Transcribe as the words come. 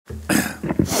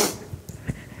So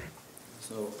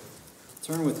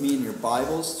turn with me in your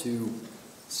Bibles to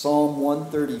Psalm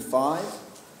 135.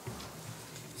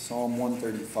 Psalm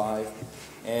 135.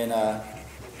 And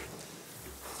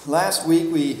last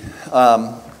week we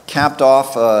capped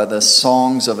off the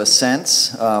Songs of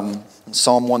Ascents, Psalm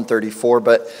 134.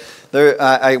 But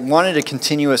I wanted to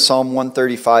continue with Psalm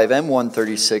 135 and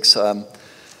 136,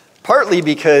 partly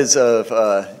because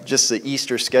of just the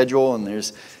Easter schedule, and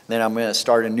then I'm going to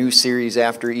start a new series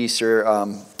after Easter.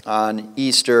 On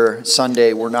Easter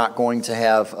Sunday, we're not going to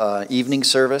have evening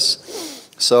service.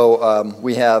 So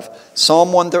we have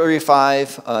Psalm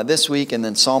 135 this week, and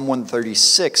then Psalm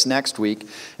 136 next week.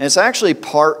 And it's actually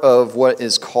part of what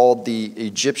is called the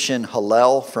Egyptian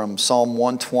Hallel, from Psalm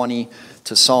 120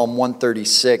 to Psalm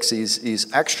 136,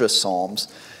 these extra psalms,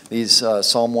 these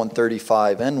Psalm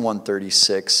 135 and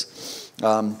 136.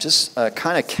 Just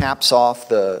kind of caps off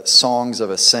the Songs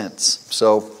of Ascents.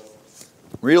 So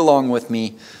read along with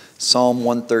me, Psalm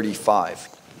 135.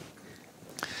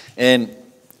 And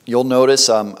you'll notice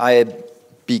I had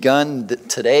begun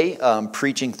today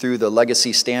preaching through the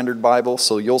Legacy Standard Bible,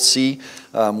 so you'll see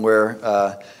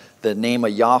where the name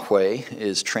of Yahweh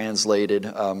is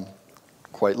translated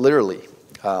quite literally.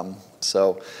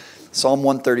 So Psalm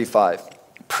 135.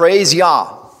 Praise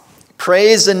Yah.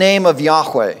 Praise the name of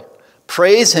Yahweh.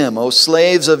 Praise him, O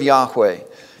slaves of Yahweh,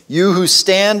 you who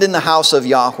stand in the house of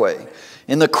Yahweh,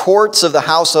 in the courts of the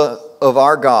house of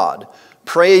our God.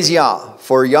 Praise Yah,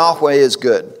 for Yahweh is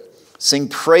good. Sing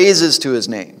praises to his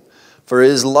name, for it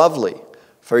is lovely.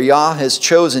 For Yah has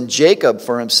chosen Jacob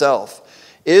for himself,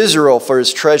 Israel for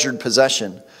his treasured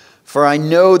possession. For I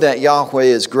know that Yahweh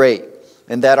is great,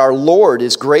 and that our Lord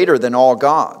is greater than all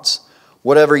gods.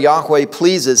 Whatever Yahweh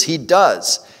pleases, he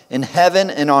does, in heaven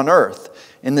and on earth,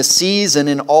 in the seas and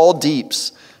in all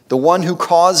deeps. The one who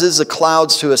causes the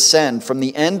clouds to ascend from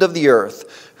the end of the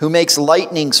earth, who makes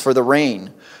lightnings for the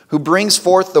rain, who brings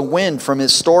forth the wind from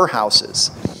his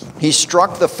storehouses. He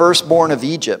struck the firstborn of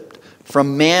Egypt,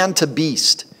 from man to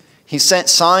beast. He sent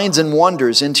signs and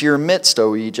wonders into your midst,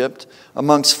 O Egypt,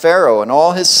 amongst Pharaoh and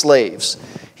all his slaves.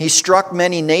 He struck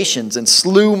many nations and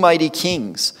slew mighty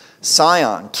kings,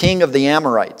 Sihon, king of the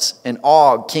Amorites, and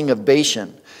Og, king of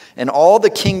Bashan, and all the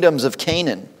kingdoms of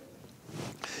Canaan.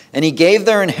 And he gave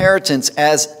their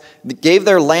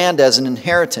land as an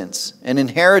inheritance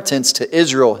to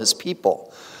Israel, his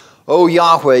people. O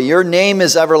Yahweh, your name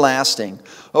is everlasting.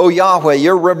 O Yahweh,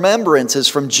 your remembrance is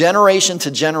from generation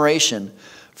to generation.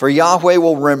 For Yahweh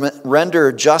will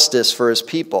render justice for his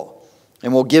people,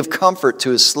 and will give comfort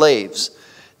to his slaves.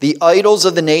 The idols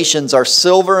of the nations are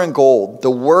silver and gold,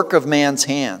 the work of man's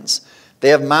hands. They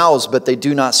have mouths, but they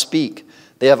do not speak.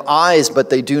 They have eyes, but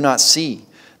they do not see.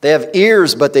 They have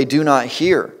ears, but they do not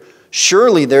hear.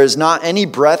 Surely there is not any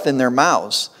breath in their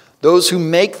mouths. Those who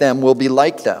make them will be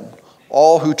like them,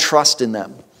 all who trust in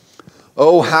them.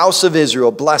 O house of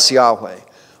Israel, bless Yahweh.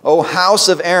 O house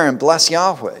of Aaron, bless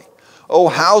Yahweh. O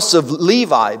house of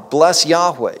Levi, bless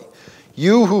Yahweh.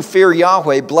 You who fear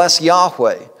Yahweh, bless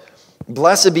Yahweh.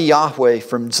 Blessed be Yahweh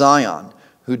from Zion,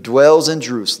 who dwells in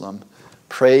Jerusalem.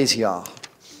 Praise Yah.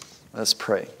 Let's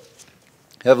pray.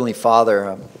 Heavenly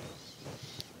Father,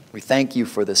 we thank you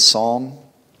for this psalm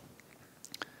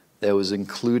that was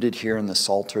included here in the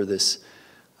Psalter, this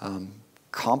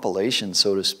compilation,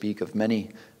 so to speak, of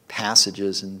many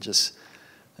passages, and just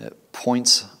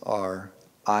points our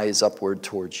eyes upward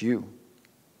towards you,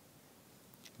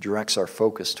 directs our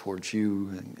focus towards you,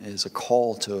 and is a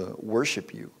call to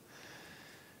worship you.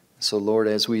 So Lord,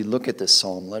 as we look at this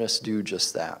psalm, let us do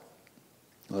just that.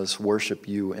 Let us worship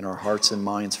you in our hearts and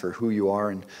minds for who you are,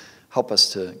 and help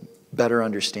us to better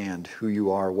understand who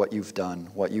you are, what you've done,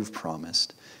 what you've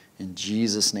promised. In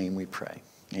Jesus' name we pray.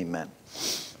 Amen.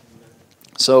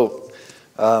 So,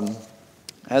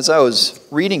 as I was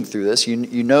reading through this,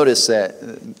 you notice that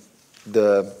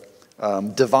the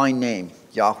divine name,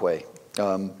 Yahweh,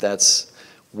 that's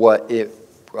what it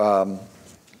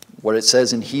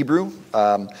says in Hebrew.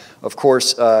 Of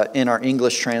course, in our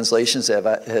English translations,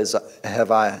 as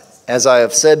I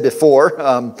have said before,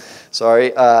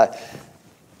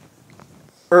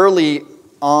 early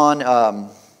on,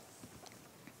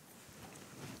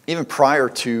 even prior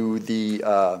to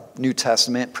the New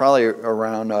Testament, probably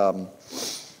around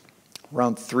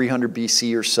 300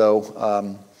 BC or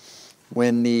so,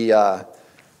 when the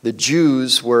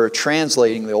Jews were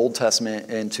translating the Old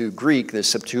Testament into Greek, the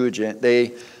Septuagint,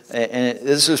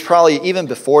 this was probably even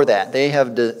before that, they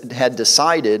had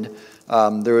decided,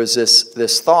 there was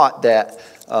this thought that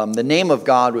the name of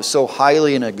God was so high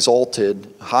and exalted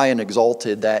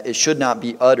that it should not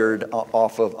be uttered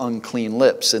off of unclean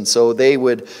lips. And so they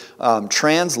would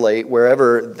translate,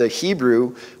 wherever the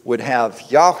Hebrew would have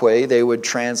Yahweh, they would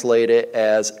translate it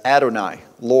as Adonai,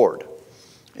 Lord.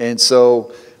 And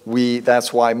so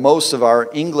that's why most of our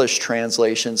English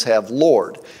translations have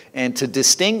Lord. And to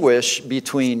distinguish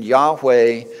between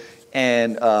Yahweh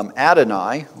and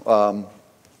Adonai,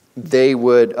 they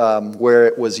would, where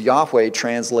it was Yahweh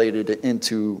translated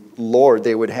into Lord,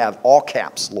 they would have all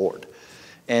caps Lord.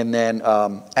 And then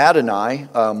Adonai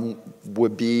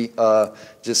would be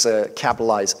just a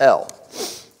capitalized L.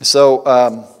 So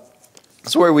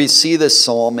that's where we see this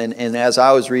psalm. And as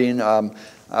I was reading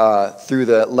through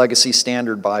the Legacy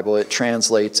Standard Bible, it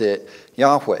translates it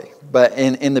Yahweh. But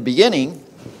in the beginning,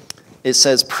 it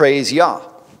says praise Yah.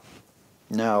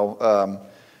 Now,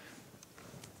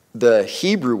 the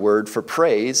Hebrew word for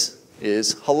praise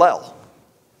is Hallel.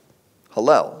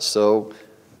 Hallel. So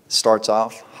it starts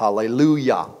off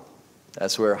Hallelujah.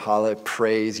 That's where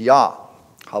praise Yah.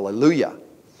 Hallelujah.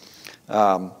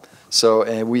 And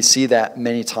we see that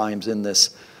many times in this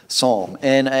psalm.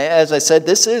 And as I said,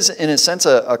 this is, in a sense,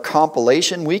 a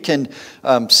compilation. We can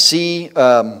see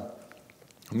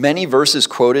many verses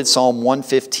quoted. Psalm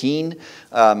 115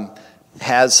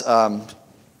 has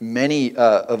many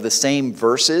of the same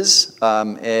verses,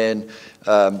 and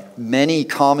many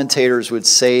commentators would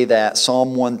say that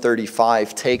Psalm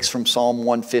 135 takes from Psalm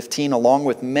 115, along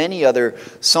with many other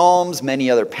psalms, many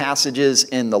other passages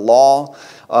in the law.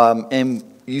 And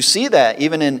you see that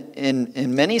even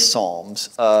in many psalms.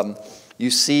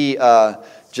 You see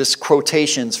just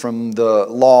quotations from the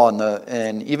law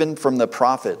and even from the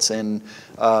prophets. And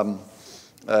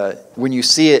when you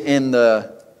see it in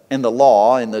the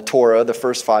law, in the Torah, the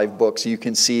first 5 books, you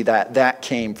can see that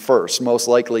came first. Most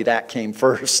likely that came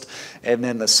first, and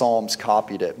then the Psalms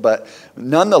copied it. But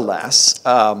nonetheless,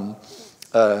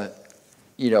 the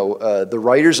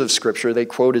writers of Scripture, they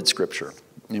quoted Scripture.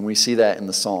 And we see that in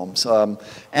the Psalms.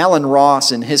 Alan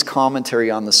Ross, in his commentary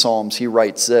on the Psalms, he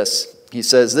writes this. He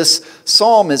says, "This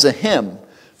psalm is a hymn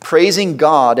praising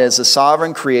God as the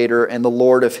sovereign creator and the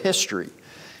Lord of history.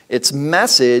 Its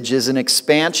message is an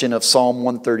expansion of Psalm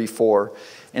 134,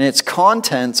 and its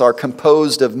contents are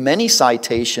composed of many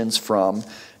citations from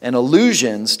and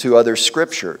allusions to other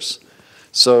scriptures."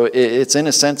 So it's, in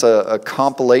a sense, a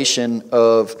compilation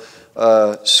of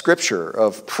scripture,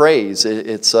 of praise.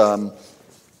 It's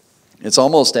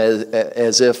almost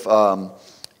as if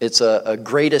it's a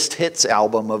greatest hits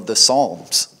album of the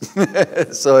Psalms.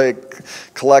 So it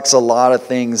collects a lot of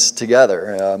things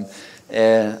together.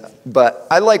 But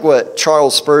I like what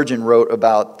Charles Spurgeon wrote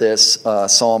about this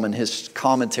psalm in his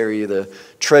commentary, The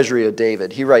Treasury of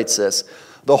David. He writes this: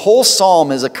 "The whole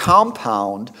psalm is a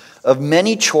compound of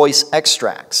many choice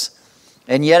extracts,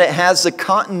 and yet it has the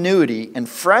continuity and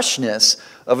freshness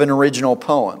of an original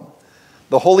poem.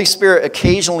 The Holy Spirit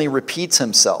occasionally repeats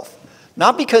himself,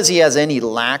 not because he has any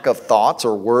lack of thoughts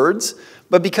or words,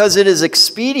 but because it is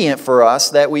expedient for us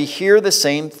that we hear the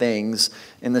same things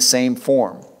in the same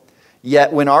form.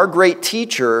 Yet when our great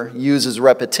teacher uses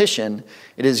repetition,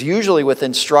 it is usually with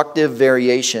instructive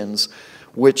variations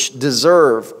which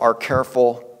deserve our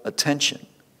careful attention."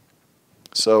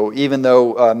 So even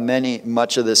though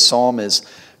much of this psalm is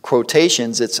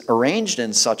quotations, it's arranged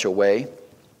in such a way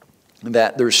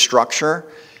that there's structure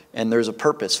and there's a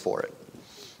purpose for it.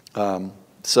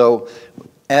 So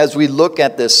as we look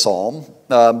at this psalm,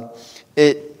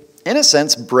 it, in a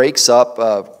sense, breaks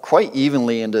up quite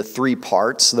evenly into 3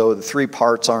 parts, though the 3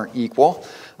 parts aren't equal.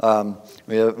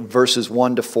 We have verses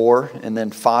 1 to 4, and then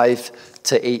 5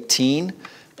 to 18,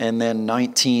 and then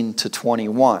 19 to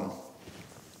 21.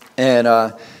 And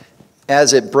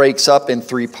as it breaks up in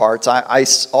 3 parts, I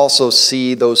also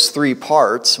see those 3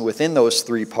 parts. Within those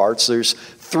 3 parts, there's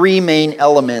 3 main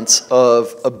elements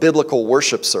of a biblical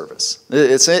worship service.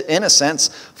 It's, in a sense,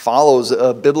 follows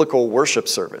a biblical worship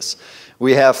service.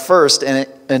 We have first an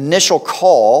initial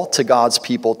call to God's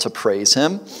people to praise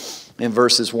him in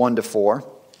verses 1 to 4.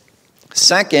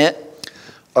 Second,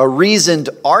 a reasoned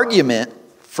argument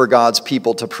for God's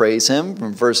people to praise him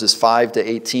from verses 5 to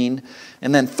 18.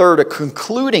 And then third, a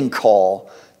concluding call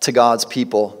to God's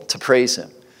people to praise him.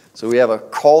 So we have a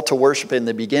call to worship in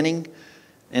the beginning,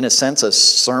 in a sense, a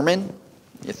sermon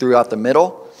throughout the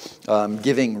middle,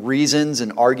 giving reasons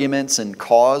and arguments and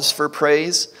cause for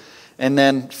praise. And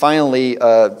then finally,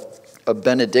 a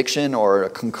benediction or a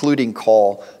concluding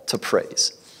call to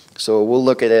praise. So we'll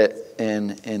look at it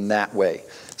in that way.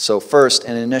 So first,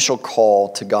 an initial call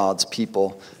to God's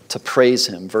people to praise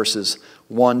him, verses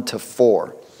 1 to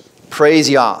 4. Praise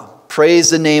Yah. Praise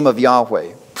the name of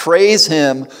Yahweh. Praise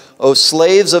him, O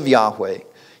slaves of Yahweh.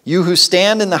 You who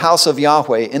stand in the house of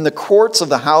Yahweh, in the courts of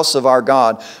the house of our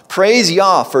God. Praise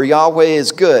Yah, for Yahweh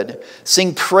is good.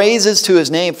 Sing praises to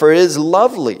his name, for it is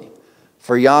lovely.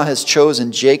 For Yah has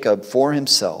chosen Jacob for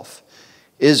himself,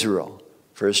 Israel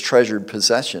for his treasured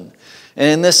possession.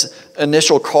 And in this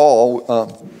initial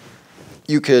call,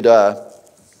 you could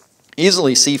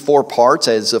easily see 4 parts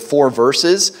as 4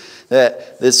 verses.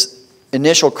 That this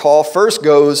initial call first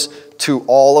goes to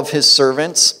all of his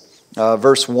servants.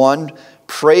 Verse 1,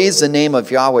 praise the name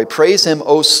of Yahweh. Praise him,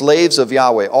 O slaves of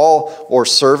Yahweh. All, or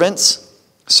servants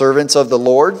of the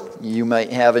Lord, you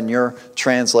might have in your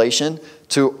translation,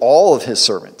 to all of his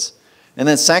servants. And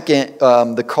then second,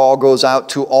 the call goes out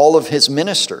to all of his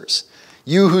ministers.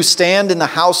 You who stand in the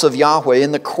house of Yahweh,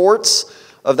 in the courts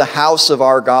of the house of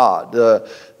our God.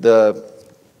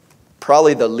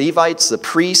 Probably the Levites, the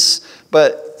priests,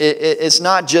 but it's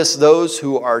not just those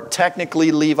who are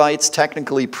technically Levites,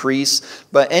 technically priests,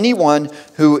 but anyone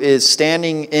who is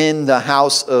standing in the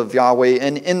house of Yahweh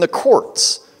and in the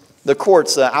courts. The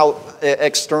courts, the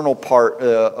external part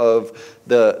of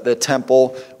the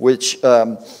temple, which,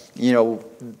 when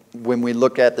we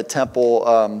look at the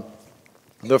temple,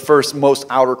 the first most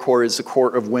outer court is the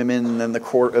court of women, and then the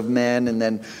court of men, and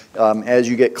then as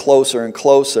you get closer and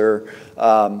closer,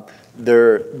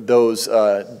 those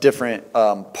different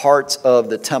parts of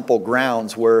the temple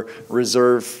grounds were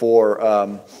reserved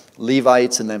for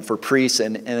Levites and then for priests,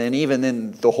 and then even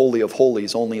in the Holy of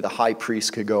Holies, only the high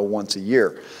priest could go once a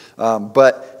year.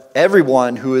 But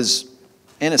everyone who is,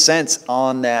 in a sense,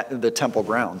 on the temple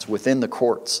grounds, within the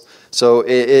courts. So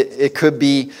it could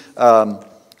be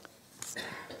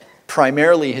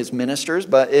primarily his ministers,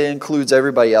 but it includes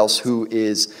everybody else who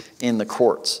is in the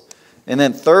courts. And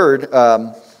then third,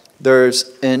 there's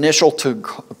an initial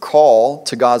call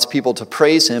to God's people to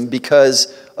praise him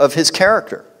because of his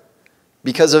character.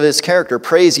 Because of his character.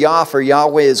 Praise Yah, for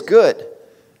Yahweh is good.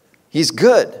 He's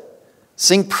good.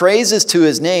 Sing praises to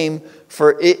his name,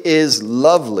 for it is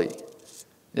lovely.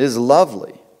 It is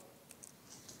lovely.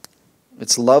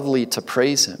 It's lovely to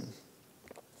praise him.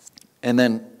 And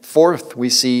then fourth, we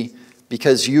see,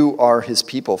 because you are his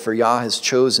people, for Yah has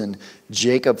chosen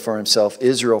Jacob for himself,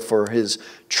 Israel for his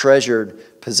treasured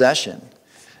possession.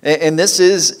 And this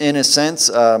is, in a sense,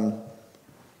 a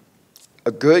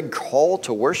good call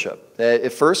to worship.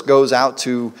 It first goes out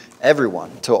to everyone,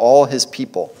 to all his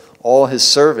people, all his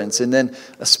servants, and then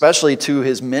especially to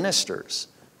his ministers.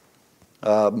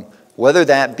 Whether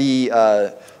that be,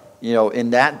 in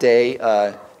that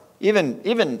day,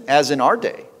 even as in our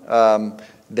day,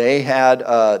 they had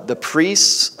the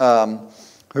priests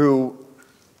who,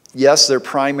 yes, their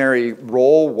primary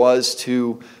role was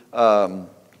to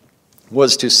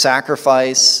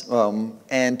sacrifice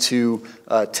and to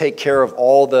take care of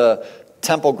all the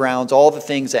temple grounds, all the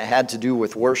things that had to do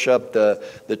with worship,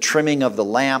 the trimming of the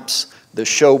lamps, the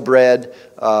showbread,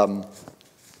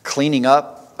 cleaning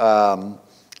up,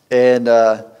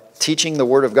 and teaching the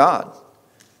Word of God.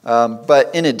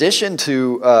 But in addition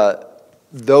to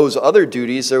those other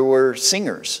duties, there were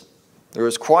singers, there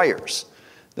was choirs,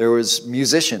 there was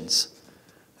musicians.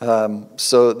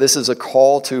 So this is a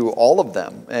call to all of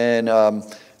them. And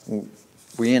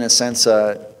we, in a sense,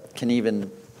 can even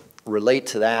relate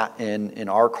to that in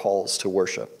our calls to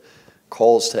worship.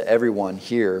 Calls to everyone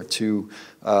here to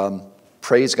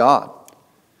praise God.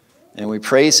 And we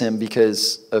praise him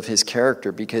because of his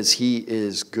character, because he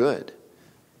is good.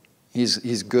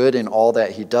 He's good in all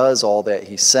that he does, all that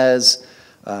he says.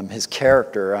 His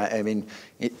character,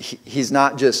 he's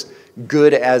not just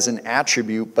good as an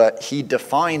attribute, but he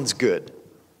defines good.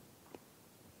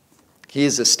 He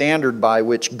is the standard by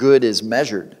which good is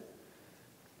measured.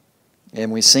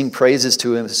 And we sing praises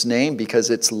to his name because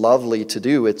it's lovely to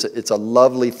do. It's a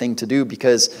lovely thing to do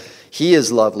because he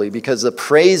is lovely, because the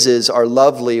praises are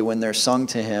lovely when they're sung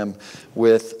to him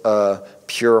with a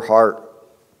pure heart.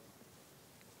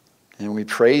 And we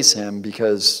praise him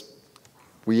because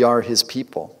we are his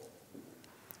people.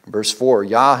 Verse 4,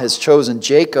 Yah has chosen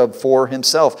Jacob for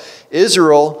himself,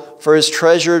 Israel for his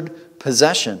treasured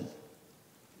possession.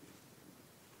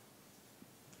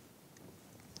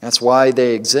 That's why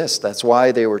they exist. That's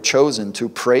why they were chosen, to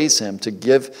praise him, to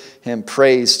give him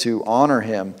praise, to honor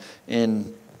him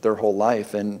in their whole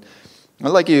life. And I'd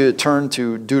like you to turn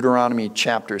to Deuteronomy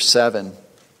chapter 7.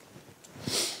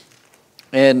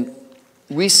 And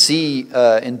we see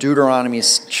in Deuteronomy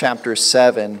chapter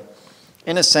 7,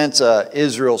 in a sense,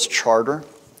 Israel's charter,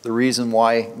 the reason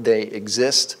why they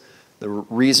exist, the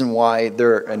reason why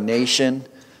they're a nation,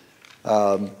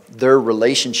 their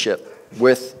relationship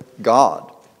with God.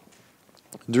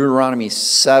 Deuteronomy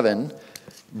 7,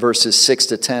 verses 6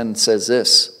 to 10 says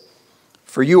this: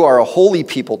 "For you are a holy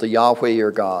people to Yahweh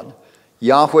your God.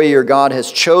 Yahweh your God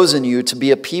has chosen you to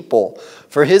be a people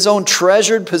for his own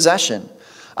treasured possession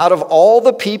out of all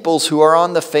the peoples who are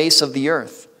on the face of the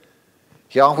earth.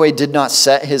 Yahweh did not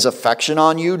set his affection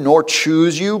on you, nor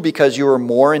choose you because you were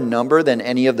more in number than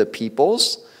any of the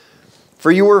peoples.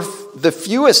 For you were the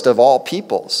fewest of all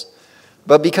peoples.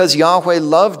 But because Yahweh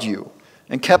loved you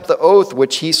and kept the oath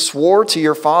which he swore to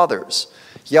your fathers,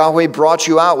 Yahweh brought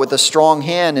you out with a strong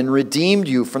hand and redeemed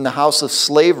you from the house of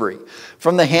slavery,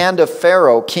 from the hand of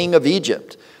Pharaoh, king of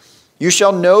Egypt. You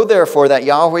shall know therefore that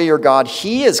Yahweh your God,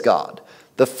 he is God,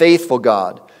 the faithful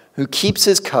God, who keeps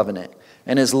his covenant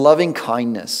and his loving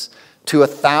kindness to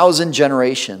 1,000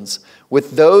 generations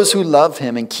with those who love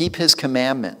him and keep his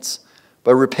commandments,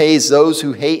 but repays those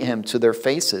who hate him to their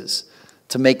faces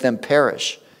to make them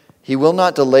perish. He will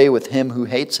not delay with him who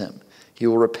hates him. He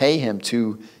will repay him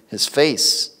to his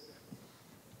face."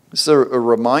 This is a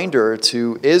reminder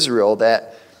to Israel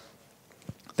that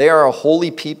they are a holy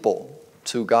people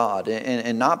to God,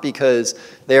 and not because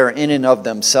they are in and of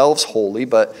themselves holy,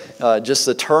 but just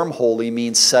the term holy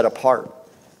means set apart.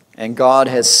 And God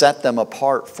has set them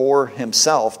apart for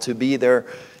himself to be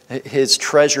his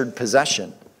treasured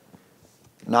possession.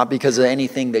 Not because of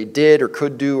anything they did or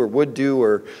could do or would do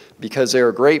or because they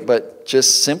were great, but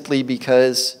just simply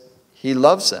because he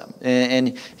loves them.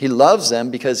 And he loves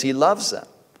them because he loves them.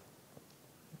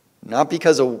 Not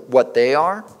because of what they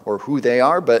are or who they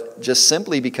are, but just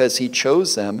simply because he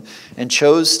chose them and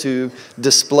chose to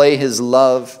display his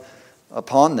love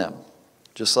upon them,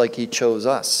 just like he chose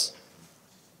us.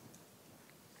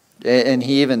 And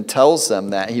he even tells them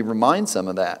that, he reminds them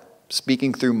of that,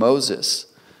 speaking through Moses,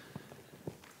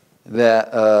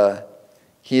 that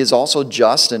he is also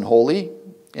just and holy,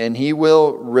 and he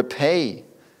will repay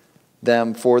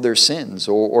them for their sins,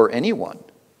 or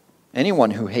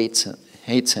anyone who hates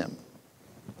him.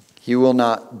 He will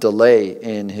not delay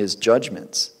in his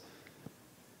judgments.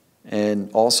 And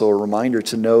also a reminder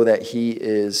to know that he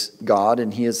is God,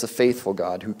 and he is the faithful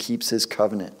God who keeps his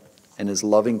covenant and his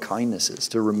loving kindnesses,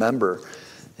 to remember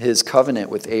his covenant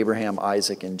with Abraham,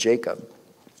 Isaac, and Jacob.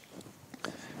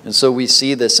 And so we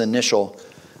see this initial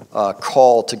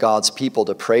call to God's people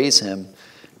to praise him,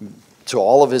 to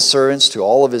all of his servants, to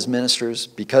all of his ministers,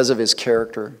 because of his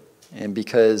character, and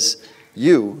because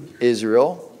you,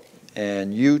 Israel,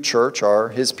 and you, church, are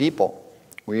his people.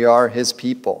 We are his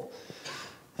people.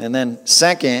 And then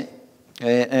second,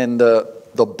 and the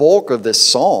bulk of this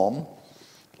psalm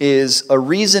is a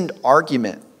reasoned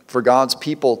argument for God's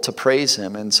people to praise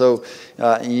him. And so,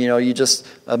 you just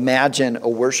imagine a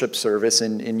worship service,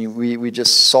 and we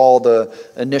just saw the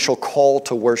initial call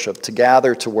to worship, to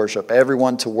gather to worship,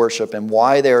 everyone to worship, and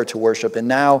why they are to worship. And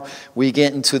now we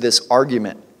get into this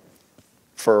argument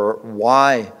for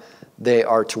why they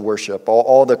are to worship,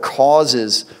 all the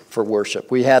causes for worship.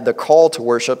 We had the call to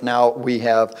worship, now we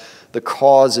have the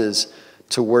causes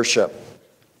to worship.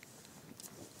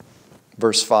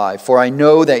 Verse 5, "For I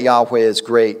know that Yahweh is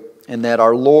great, and that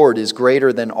our Lord is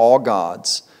greater than all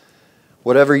gods.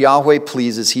 Whatever Yahweh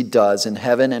pleases, he does in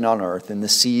heaven and on earth, in the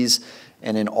seas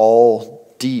and in all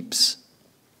deeps.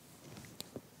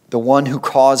 The one who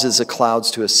causes the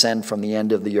clouds to ascend from the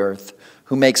end of the earth,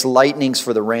 who makes lightnings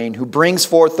for the rain, who brings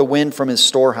forth the wind from his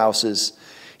storehouses.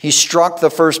 He struck the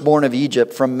firstborn of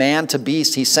Egypt, from man to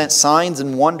beast. He sent signs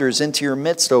and wonders into your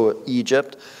midst, O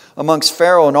Egypt. Amongst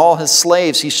Pharaoh and all his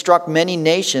slaves, he struck many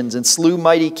nations and slew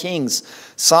mighty kings.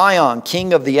 Sihon,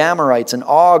 king of the Amorites, and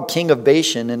Og, king of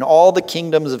Bashan, and all the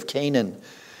kingdoms of Canaan.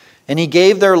 And he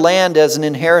gave their land as an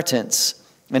inheritance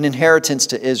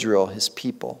to Israel, his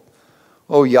people.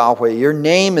 O Yahweh, your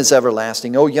name is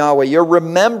everlasting. O Yahweh, your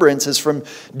remembrance is from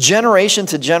generation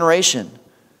to generation.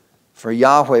 For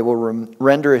Yahweh will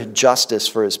render justice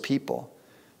for his people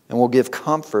and will give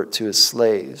comfort to his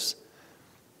slaves.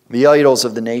 The idols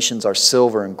of the nations are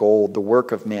silver and gold, the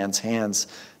work of man's hands.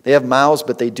 They have mouths,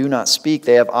 but they do not speak.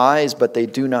 They have eyes, but they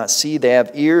do not see. They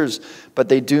have ears, but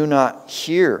they do not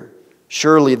hear.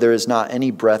 Surely there is not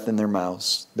any breath in their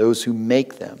mouths. Those who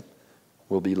make them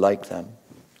will be like them,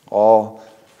 all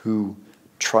who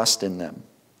trust in them."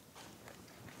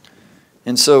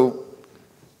 And so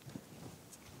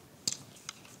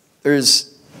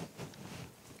there's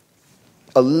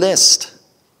a list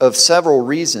of several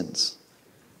reasons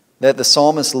that the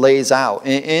psalmist lays out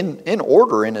in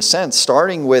order, in a sense,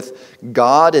 starting with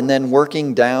God and then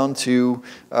working down to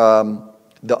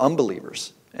the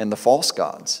unbelievers and the false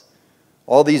gods.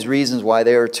 All these reasons why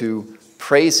they are to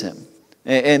praise him.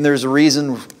 And there's a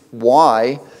reason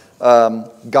why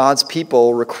God's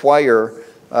people require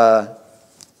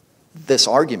this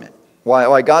argument.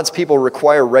 Why God's people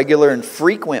require regular and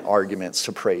frequent arguments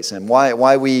to praise him.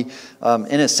 Why we,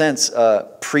 in a sense,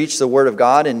 preach the word of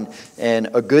God, and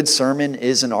a good sermon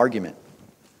is an argument.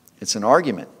 It's an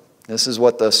argument. This is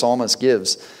what the psalmist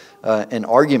gives, an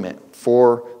argument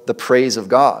for the praise of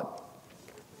God.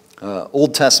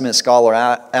 Old Testament scholar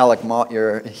Alec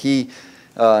Motyer, he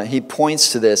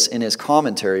points to this in his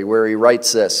commentary where he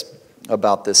writes this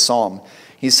about this psalm.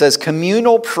 He says,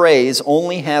 communal praise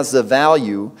only has the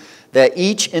value that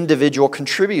each individual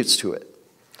contributes to it.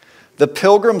 The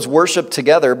pilgrims worship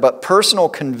together, but personal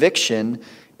conviction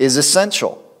is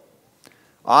essential.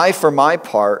 I, for my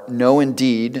part, know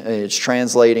indeed, it's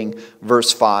translating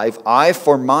verse 5, I,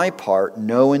 for my part,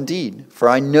 know indeed, for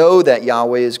I know that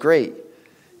Yahweh is great.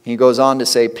 He goes on to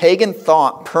say, pagan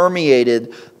thought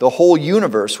permeated the whole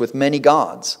universe with many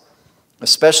gods,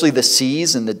 especially the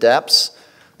seas and the depths.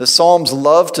 The Psalms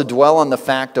love to dwell on the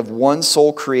fact of one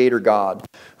sole creator God,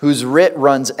 whose writ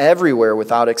runs everywhere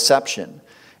without exception,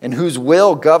 and whose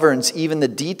will governs even the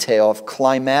detail of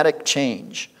climatic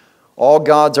change. All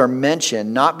gods are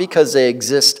mentioned not because they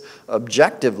exist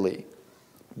objectively,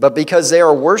 but because they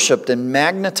are worshipped and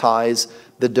magnetize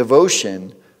the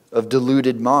devotion of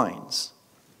deluded minds.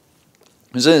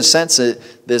 There's in a sense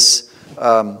this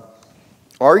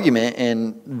argument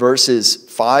in verses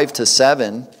 5 to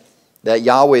 7 that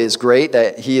Yahweh is great,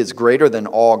 that he is greater than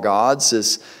all gods.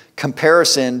 This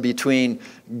comparison between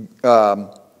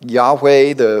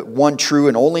Yahweh, the one true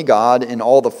and only God, and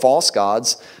all the false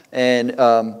gods, and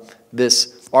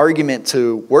this argument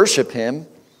to worship him,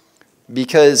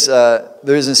 because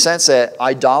there's a sense that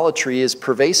idolatry is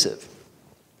pervasive.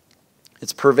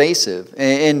 It's pervasive.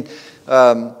 And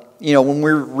when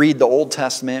we read the Old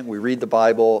Testament, we read the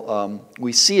Bible,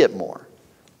 we see it more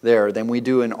there than we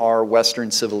do in our Western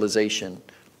civilization,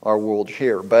 our world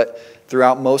here. But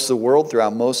throughout most of the world,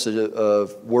 throughout most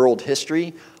of world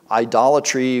history,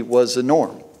 idolatry was the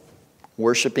norm.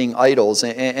 Worshiping idols,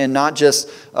 and not just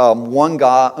one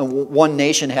God, one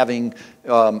nation having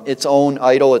its own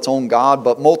idol, its own God,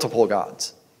 but multiple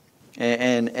gods,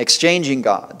 and exchanging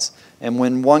gods. And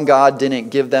when one God didn't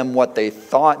give them what they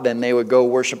thought, then they would go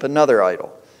worship another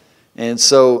idol. And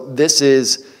so this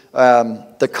is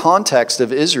the context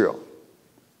of Israel.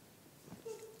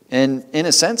 And in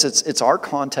a sense, it's our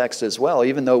context as well.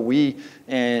 Even though we,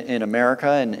 in America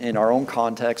and in our own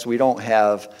context, we don't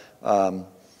have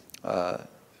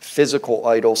physical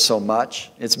idols so much.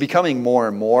 It's becoming more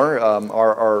and more.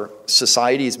 Our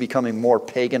society is becoming more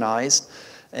paganized.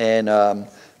 And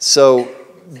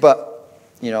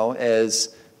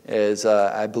as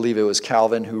I believe it was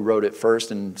Calvin who wrote it first,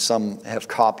 and some have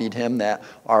copied him, that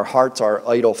our hearts are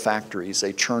idol factories.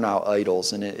 They churn out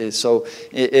idols. And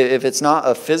if it's not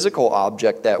a physical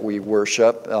object that we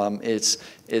worship,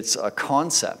 it's a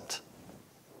concept,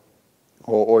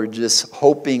 or just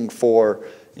hoping for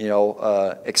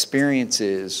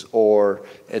experiences or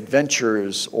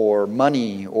adventures or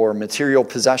money or material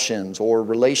possessions or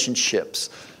relationships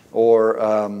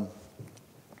or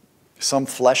some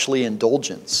fleshly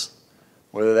indulgence,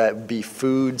 whether that be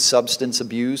food, substance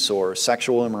abuse, or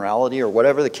sexual immorality, or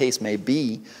whatever the case may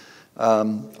be.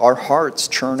 Our hearts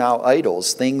churn out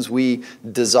idols, things we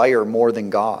desire more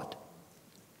than God.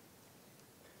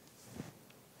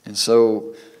 And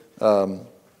so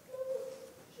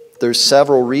there's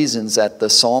several reasons that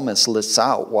the psalmist lists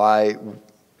out why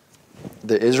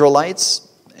the Israelites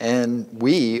and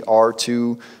we are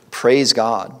to praise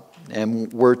God.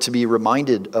 And we're to be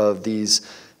reminded of these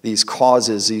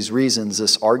causes, these reasons,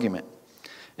 this argument.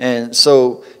 And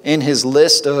so in his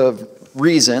list of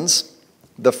reasons,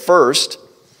 the first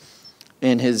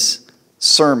in his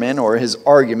sermon or his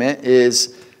argument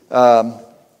is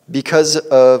because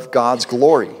of God's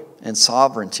glory and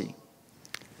sovereignty.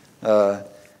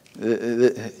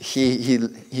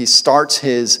 He starts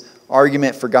his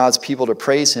argument for God's people to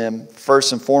praise him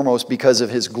first and foremost because of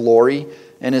his glory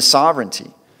and his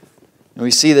sovereignty. And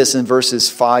we see this in verses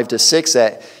 5 to 6,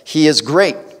 that he is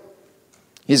great.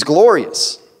 He's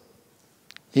glorious.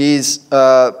 He's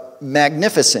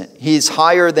magnificent. He's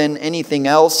higher than anything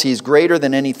else. He's greater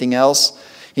than anything else.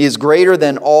 He is greater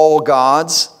than all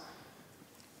gods.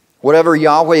 Whatever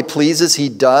Yahweh pleases, he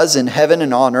does in heaven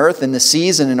and on earth, in the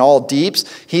seas and in all deeps.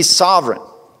 He's sovereign.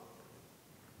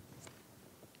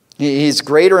 He's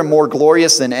greater and more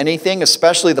glorious than anything,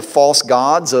 especially the false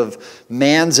gods of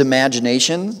man's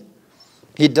imagination.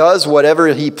 He does whatever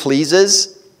he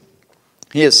pleases.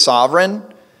 He is sovereign,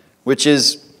 which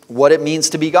is what it means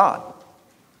to be God.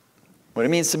 What it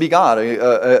means to be God.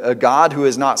 A God who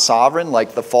is not sovereign,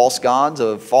 like the false gods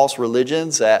of false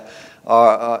religions, that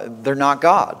they're not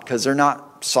God because they're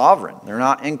not sovereign. They're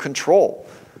not in control.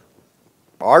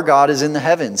 Our God is in the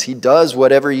heavens. He does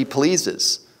whatever he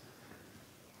pleases.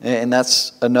 And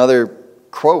that's another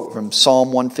quote from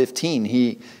Psalm 115.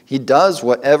 He does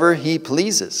whatever he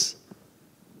pleases.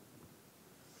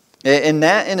 And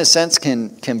that, in a sense,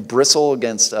 can bristle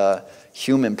against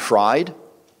human pride.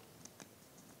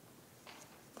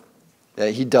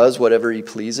 That he does whatever he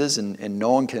pleases, and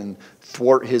no one can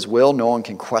thwart his will. No one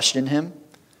can question him.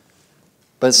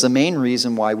 But it's the main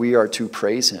reason why we are to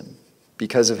praise him,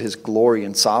 because of his glory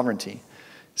and sovereignty.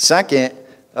 Second,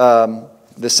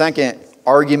 the second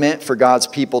argument for God's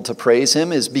people to praise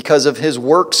him is because of his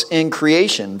works in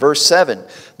creation. Verse 7,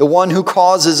 the one who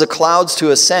causes the clouds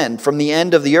to ascend from the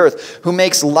end of the earth, who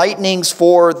makes lightnings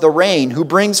for the rain, who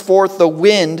brings forth the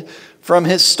wind from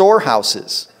his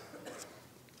storehouses.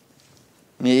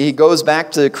 He goes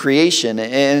back to creation,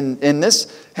 and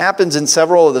this happens in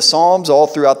several of the Psalms all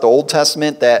throughout the Old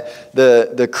Testament, that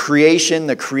the creation,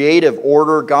 the creative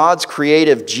order, God's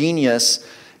creative genius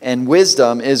and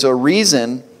wisdom is a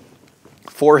reason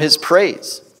for his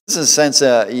praise. This is a sense,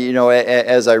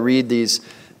 as I read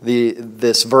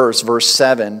this verse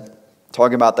 7,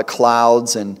 talking about the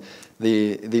clouds and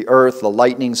the earth, the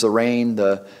lightnings, the rain,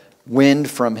 the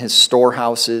wind from his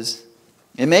storehouses.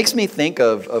 It makes me think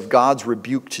of God's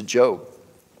rebuke to Job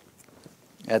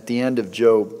at the end of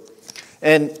Job.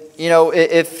 And,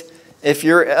 if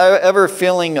you're ever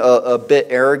feeling a bit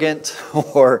arrogant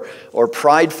or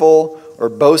prideful or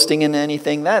boasting in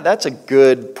anything, that's a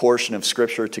good portion of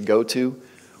Scripture to go to.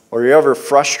 Or you're ever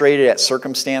frustrated at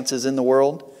circumstances in the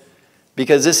world,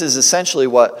 because this is essentially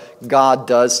what God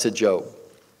does to Job.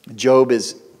 Job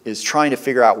is trying to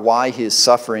figure out why he is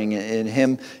suffering, and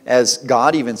him, as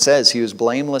God even says, he was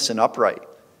blameless and upright.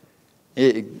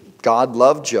 God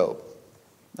loved Job.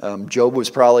 Job was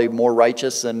probably more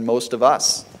righteous than most of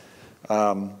us.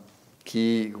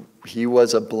 He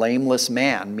was a blameless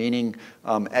man, meaning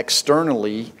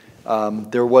externally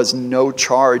there was no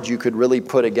charge you could really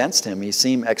put against him. He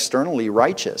seemed externally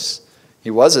righteous. He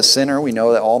was a sinner. We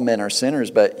know that all men are sinners,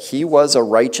 but he was a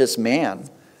righteous man.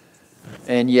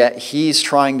 And yet he's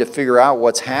trying to figure out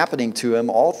what's happening to him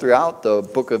all throughout the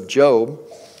book of Job.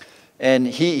 And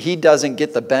he doesn't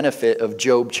get the benefit of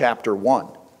Job chapter 1,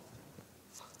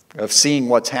 of seeing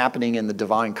what's happening in the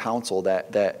divine counsel,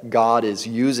 that God is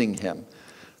using him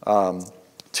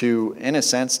to, in a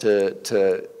sense,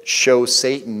 to show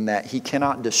Satan that he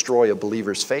cannot destroy a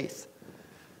believer's faith.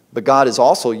 But God is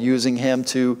also using him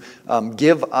to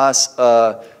give us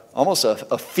almost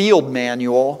a field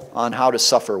manual on how to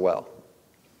suffer well.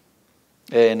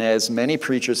 And as many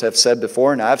preachers have said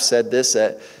before, and I've said this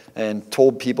and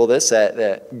told people this,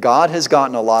 that God has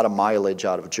gotten a lot of mileage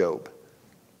out of Job.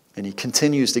 And he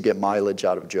continues to get mileage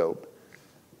out of Job.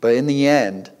 But in the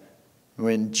end,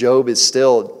 when Job is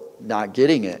still not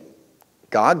getting it,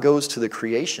 God goes to the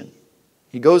creation.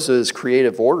 He goes to his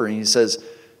creative order and he says,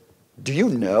 do you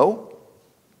know?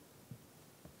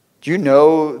 Do you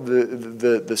know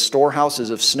the storehouses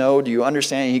of snow? Do you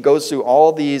understand? He goes through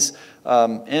all these,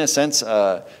 in a sense,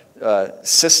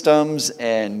 systems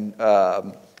and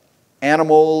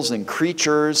animals and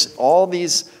creatures, all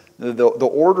these, the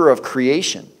order of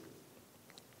creation.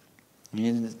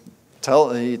 He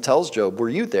tells Job, were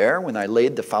you there when I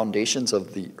laid the foundations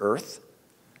of the earth?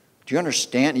 Do you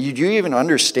understand? Do you even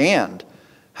understand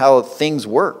how things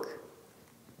work?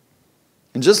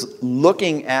 And just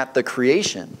looking at the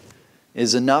creation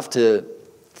is enough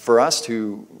for us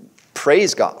to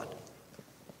praise God.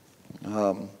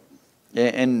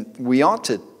 And we ought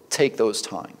to take those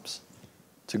times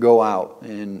to go out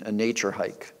in a nature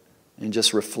hike and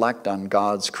just reflect on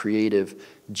God's creative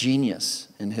genius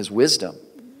and his wisdom.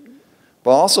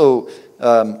 But also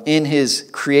in his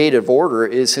creative order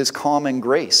is his common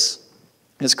grace.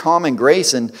 His common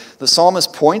grace, and the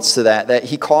psalmist points to that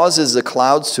he causes the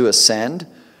clouds to ascend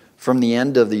from the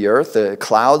end of the earth, the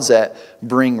clouds that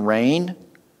bring rain,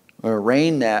 or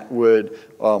rain that would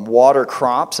water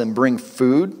crops and bring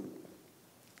food,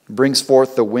 brings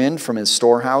forth the wind from his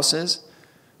storehouses.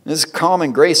 This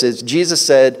common grace, as Jesus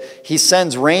said, he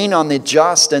sends rain on the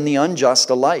just and the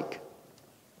unjust alike.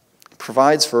 He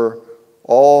provides for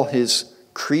all his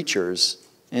creatures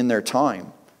in their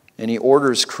time, and he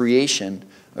orders creation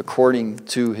according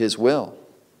to his will.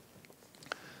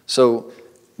 So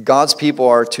God's people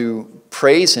are to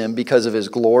praise him because of his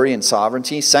glory and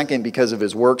sovereignty. Second, because of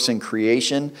his works in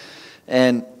creation.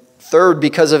 And third,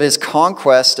 because of his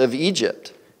conquest of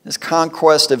Egypt. His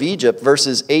conquest of Egypt,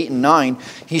 verses 8 and 9.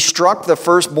 He struck the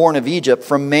firstborn of Egypt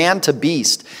from man to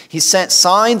beast. He sent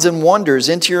signs and wonders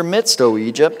into your midst, O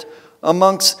Egypt,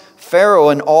 amongst Pharaoh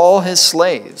and all his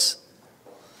slaves.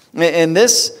 And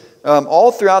this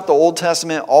all throughout the Old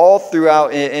Testament, all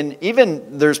throughout, and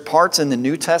even there's parts in the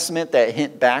New Testament that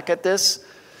hint back at this.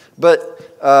 But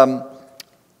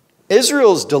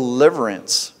Israel's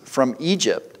deliverance from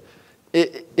Egypt,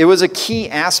 it was a key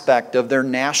aspect of their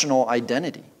national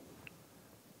identity.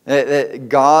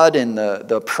 God and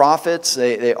the prophets,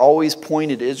 they always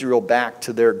pointed Israel back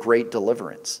to their great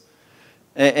deliverance.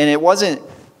 And it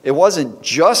wasn't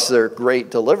just their great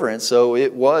deliverance, so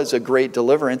it was a great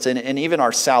deliverance. And even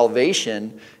our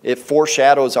salvation, it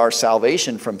foreshadows our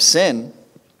salvation from sin.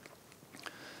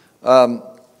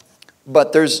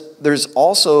 But there's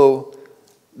also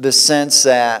the sense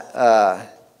that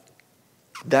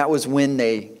that was when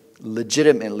they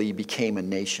legitimately became a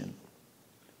nation.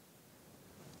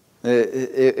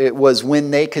 It was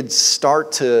when they could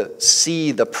start to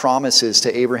see the promises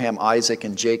to Abraham, Isaac,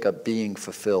 and Jacob being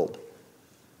fulfilled.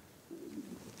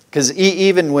 Because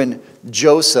even when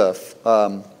Joseph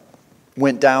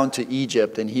went down to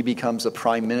Egypt and he becomes the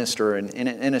prime minister, and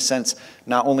in a sense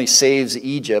not only saves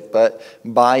Egypt, but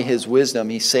by his wisdom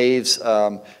he saves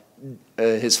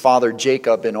his father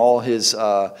Jacob and all his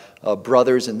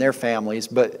brothers and their families,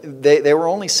 but they were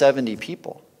only 70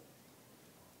 people.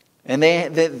 And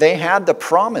they had the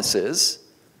promises.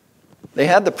 They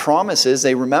had the promises.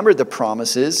 They remembered the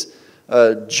promises.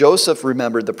 Joseph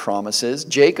remembered the promises.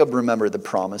 Jacob remembered the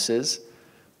promises.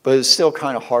 But it was still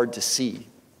kind of hard to see.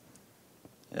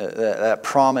 That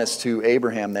promise to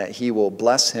Abraham that he will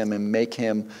bless him and make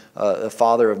him the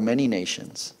father of many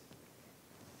nations.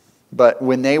 But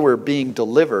when they were being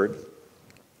delivered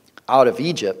out of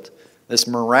Egypt, this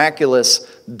miraculous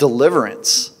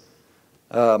deliverance,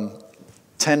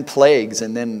 10 plagues,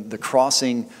 and then the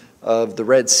crossing of the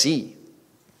Red Sea.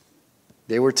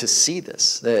 They were to see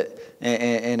this.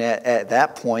 And at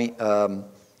that point,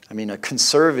 a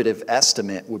conservative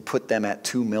estimate would put them at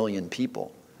 2 million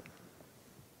people.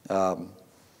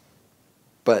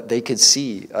 But they could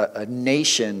see a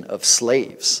nation of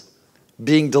slaves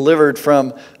being delivered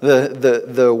from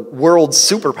the world's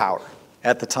superpower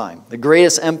at the time, the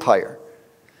greatest empire.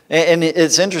 And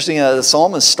it's interesting, the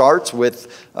psalmist starts with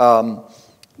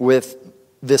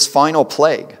this final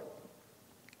plague.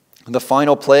 The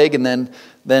final plague, and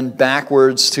then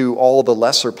backwards to all the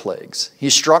lesser plagues. He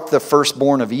struck the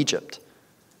firstborn of Egypt.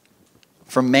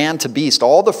 From man to beast,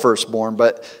 all the firstborn,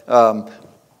 but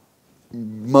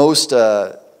most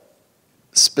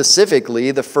specifically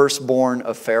the firstborn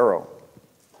of Pharaoh.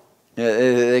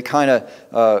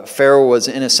 Pharaoh was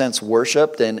in a sense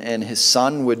worshipped, and his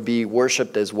son would be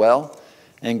worshipped as well.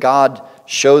 And God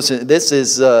shows it. This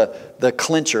is the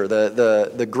clincher,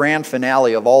 the grand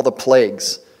finale of all the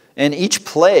plagues. And each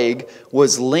plague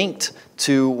was linked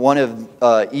to one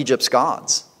of Egypt's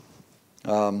gods.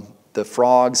 The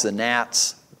frogs, the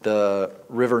gnats, the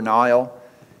river Nile.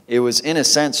 It was in a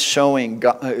sense showing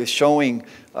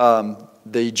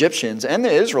the Egyptians and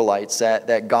the Israelites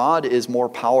that God is more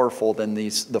powerful than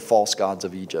the false gods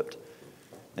of Egypt.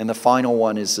 And the final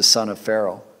one is the son of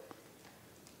Pharaoh.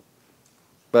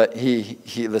 But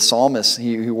the psalmist,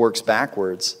 he works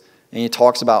backwards, and he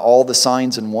talks about all the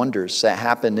signs and wonders that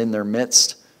happened in their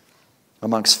midst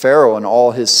amongst Pharaoh and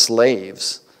all his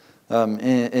slaves. And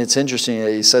it's interesting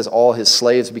that he says all his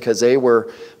slaves because they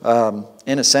were,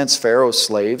 in a sense, Pharaoh's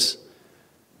slaves.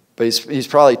 But he's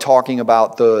probably talking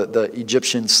about the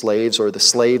Egyptian slaves or the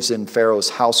slaves in Pharaoh's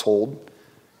household.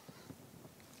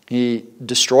 He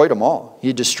destroyed them all.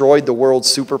 He destroyed the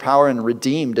world's superpower and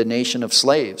redeemed a nation of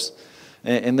slaves.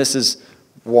 And this is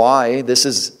why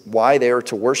they are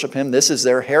to worship him. This is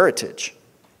their heritage.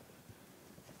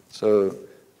 So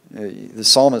the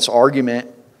psalmist's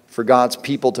argument for God's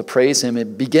people to praise him,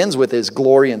 it begins with his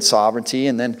glory and sovereignty,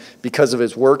 and then because of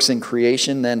his works in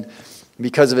creation, then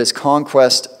because of his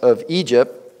conquest of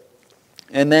Egypt,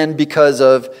 and then because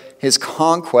of his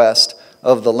conquest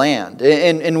of the land.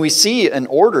 And we see an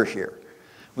order here.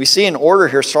 We see an order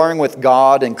here starting with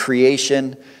God and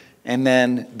creation, and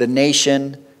then the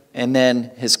nation, and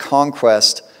then his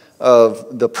conquest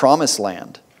of the promised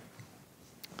land.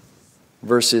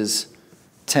 Verses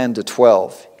 10 to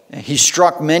 12. He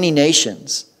struck many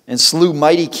nations and slew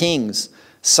mighty kings,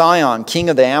 Sihon, king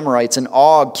of the Amorites, and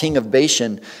Og, king of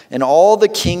Bashan, and all the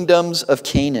kingdoms of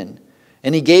Canaan.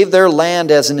 And he gave their land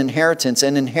as an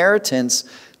inheritance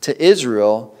to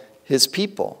Israel, his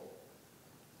people.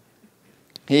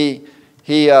 He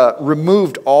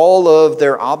removed all of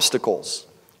their obstacles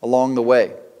along the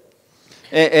way.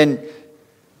 And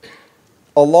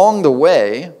along the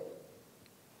way,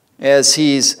 as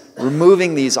he's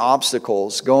removing these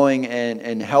obstacles, going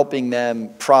and helping them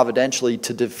providentially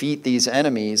to defeat these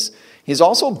enemies, he's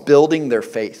also building their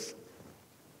faith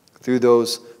through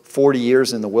those 40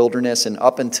 years in the wilderness and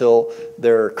up until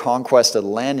their conquest of the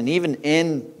land. And even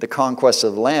in the conquest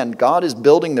of the land, God is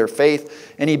building their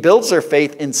faith, and he builds their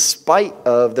faith in spite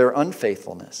of their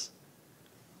unfaithfulness.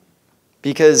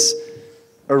 Because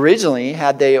originally,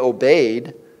 had they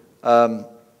obeyed,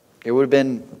 it would have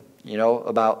been,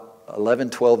 about 11,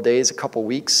 12 days, a couple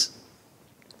weeks,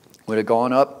 would have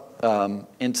gone up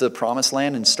into the promised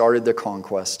land and started the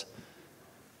conquest.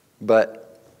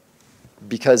 But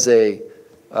because they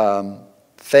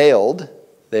failed,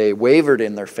 they wavered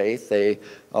in their faith, they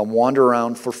wandered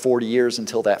around for 40 years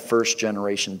until that first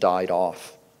generation died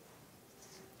off.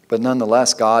 But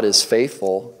nonetheless, God is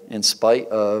faithful in spite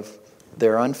of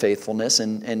their unfaithfulness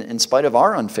and in spite of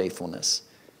our unfaithfulness.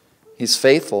 He's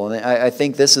faithful. And I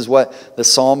think this is what the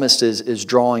psalmist is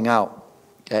drawing out.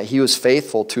 He was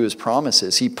faithful to his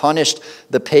promises. He punished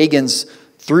the pagans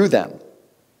through them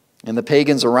and the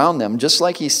pagans around them, just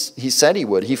like he said he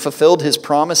would. He fulfilled his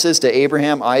promises to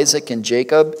Abraham, Isaac, and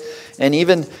Jacob, and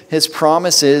even his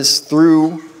promises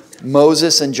through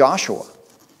Moses and Joshua,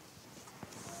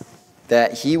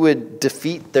 that he would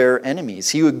defeat their enemies.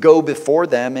 He would go before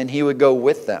them and he would go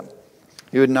with them.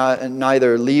 He would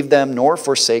neither leave them nor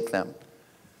forsake them.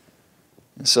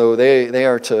 And so they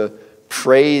are to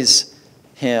praise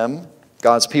him.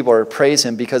 God's people are to praise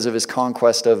him because of his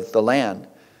conquest of the land.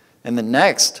 And the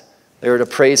next, they are to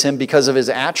praise him because of his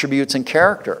attributes and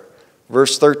character.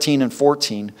 Verse 13 and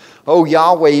 14. O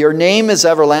Yahweh, your name is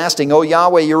everlasting. O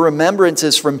Yahweh, your remembrance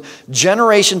is from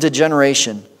generation to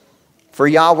generation. For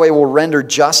Yahweh will render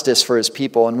justice for his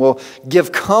people and will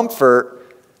give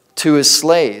comfort to his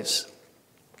slaves.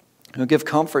 He'll give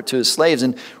comfort to his slaves.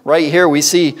 And right here we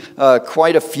see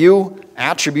quite a few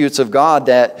attributes of God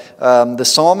that the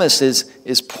psalmist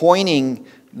is pointing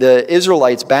the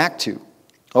Israelites back to.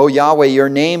 O Yahweh, your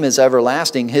name is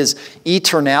everlasting. His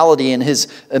eternality and his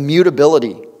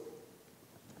immutability.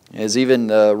 As even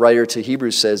the writer to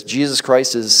Hebrews says, Jesus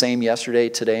Christ is the same yesterday,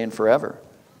 today, and forever.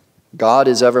 God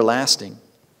is everlasting.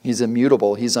 He's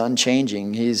immutable. He's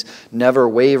unchanging. He's never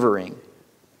wavering.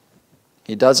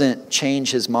 He doesn't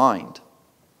change his mind.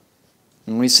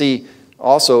 And we see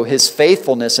also his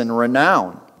faithfulness and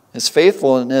renown. His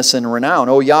faithfulness and renown.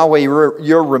 O Yahweh,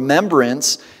 your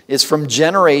remembrance is from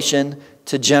generation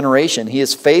to generation. He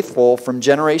is faithful from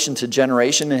generation to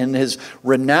generation, and his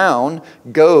renown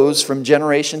goes from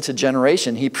generation to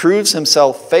generation. He proves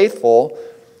himself faithful,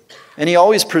 and he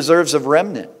always preserves a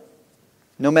remnant.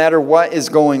 No matter what is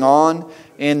going on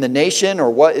in the nation or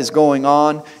what is going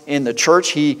on in the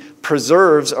church, he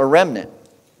preserves a remnant.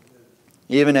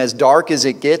 Even as dark as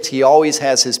it gets, he always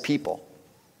has his people.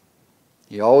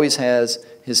 He always has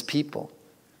his people.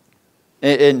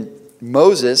 And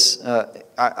Moses,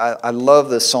 I love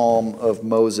the Psalm of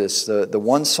Moses, the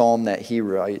one psalm that he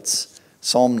writes,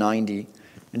 Psalm 90.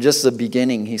 And just the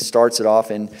beginning, he starts it off.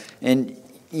 And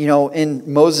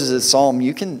in Moses' psalm,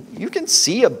 you can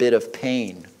see a bit of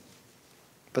pain.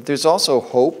 But there's also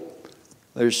hope.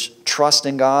 There's trust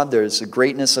in God. There's the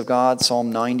greatness of God.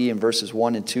 Psalm 90 and verses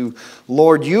 1 and 2.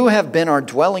 Lord, you have been our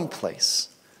dwelling place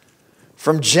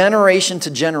from generation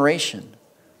to generation.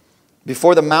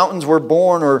 Before the mountains were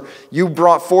born, or you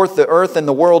brought forth the earth and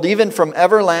the world, even from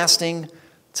everlasting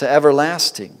to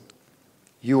everlasting,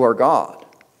 you are God.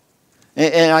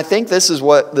 And I think this is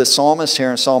what the psalmist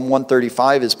here in Psalm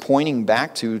 135 is pointing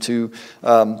back to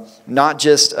not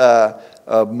just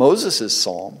Moses'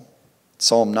 psalm,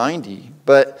 Psalm 90,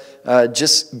 but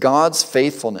just God's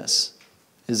faithfulness,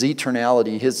 his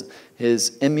eternality,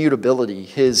 his immutability,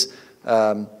 his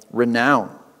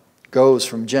renown goes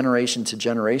from generation to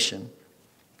generation.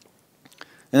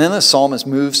 And then the psalmist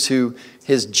moves to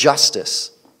his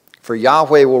justice. For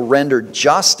Yahweh will render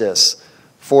justice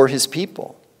for his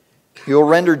people. He will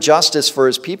render justice for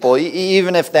his people,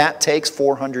 even if that takes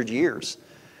 400 years,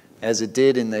 as it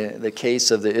did in the case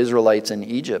of the Israelites in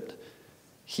Egypt.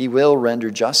 He will render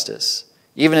justice,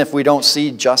 even if we don't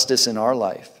see justice in our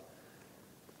life.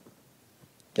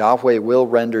 Yahweh will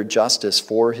render justice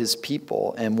for his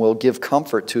people and will give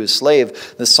comfort to his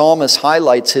slave. The psalmist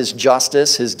highlights his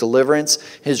justice, his deliverance,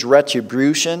 his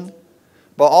retribution,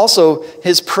 but also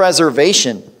his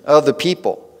preservation of the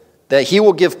people. That he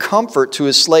will give comfort to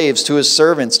his slaves, to his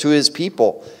servants, to his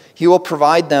people. He will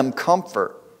provide them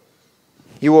comfort.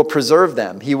 He will preserve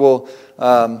them. He will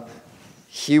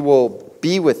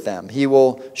be with them. He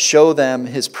will show them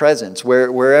his presence.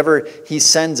 Wherever he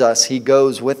sends us, he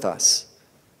goes with us.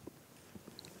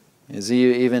 As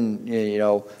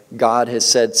God has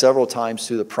said several times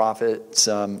to the prophets,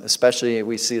 especially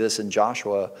we see this in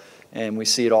Joshua, and we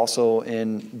see it also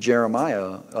in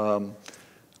Jeremiah.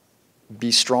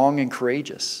 Be strong and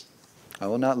courageous. I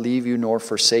will not leave you nor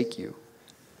forsake you.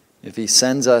 If he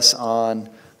sends us on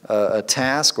a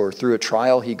task or through a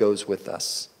trial, he goes with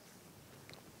us.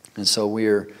 And so we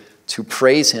are to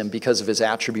praise him because of his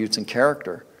attributes and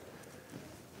character.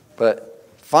 But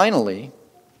finally,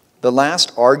 the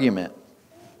last argument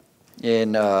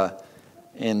in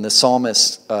the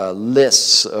psalmist's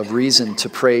lists of reason to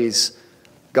praise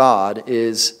God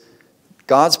is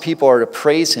God's people are to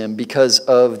praise him because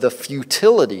of the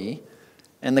futility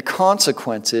and the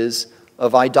consequences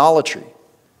of idolatry.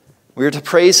 We are to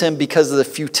praise him because of the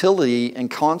futility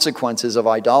and consequences of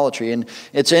idolatry. And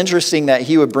it's interesting that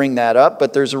he would bring that up,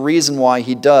 but there's a reason why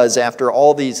he does. After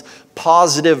all these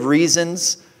positive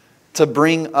reasons to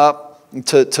bring up,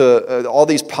 all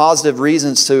these positive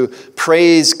reasons to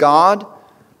praise God,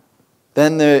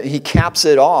 then he caps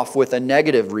it off with a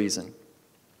negative reason.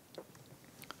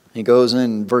 He goes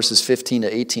in verses 15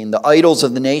 to 18. The idols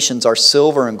of the nations are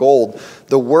silver and gold,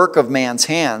 the work of man's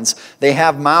hands. They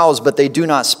have mouths, but they do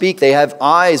not speak. They have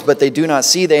eyes, but they do not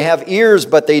see. They have ears,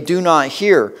 but they do not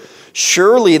hear.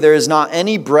 Surely there is not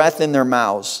any breath in their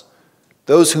mouths.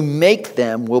 Those who make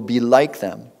them will be like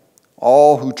them,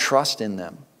 all who trust in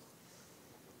them.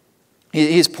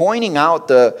 He's pointing out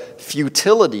the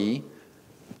futility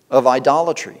of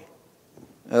idolatry.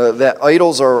 That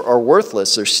idols are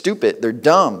worthless, they're stupid, they're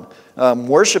dumb.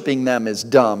 Worshipping them is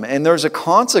dumb. And there's a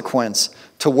consequence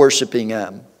to worshiping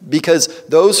them, because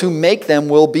those who make them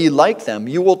will be like them.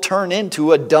 You will turn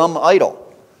into a dumb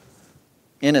idol,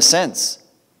 in a sense.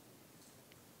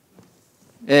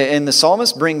 And the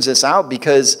psalmist brings this out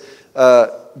because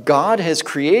God has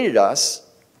created us,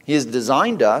 he has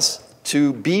designed us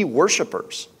to be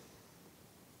worshipers.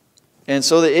 And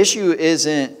so the issue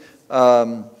isn't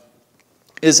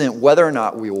whether or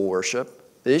not we will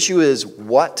worship. The issue is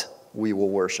what we will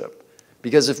worship.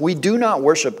 Because if we do not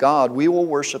worship God, we will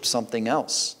worship something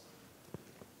else.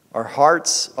 Our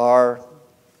hearts are,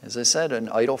 as I said, an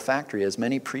idol factory. As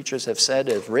many preachers have said,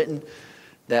 have written,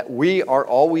 that we are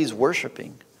always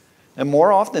worshiping. And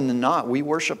more often than not, we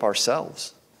worship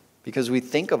ourselves. Because we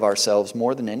think of ourselves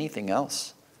more than anything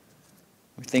else.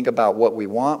 We think about what we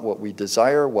want, what we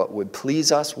desire, what would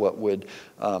please us, what would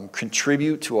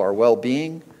contribute to our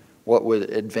well-being, what would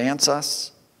advance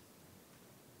us.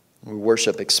 We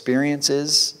worship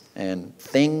experiences and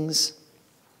things.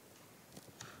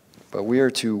 But we are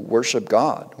to worship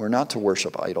God. We're not to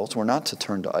worship idols. We're not to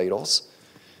turn to idols.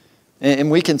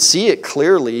 And we can see it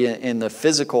clearly in the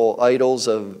physical idols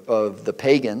of the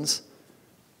pagans.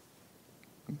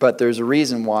 But there's a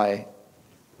reason why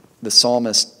the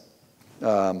psalmist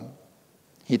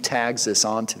he tags this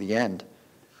on to the end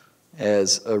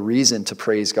as a reason to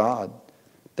praise God,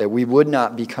 that we would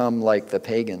not become like the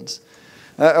pagans.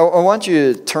 I want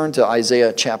you to turn to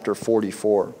Isaiah chapter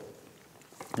 44.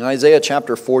 In Isaiah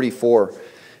chapter 44,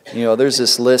 there's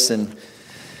this list, and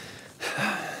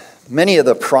many of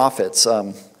the prophets, one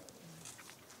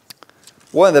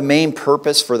of the main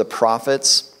purpose for the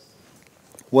prophets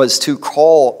was to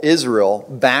call Israel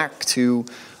back to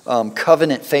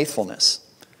covenant faithfulness,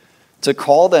 to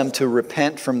call them to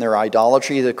repent from their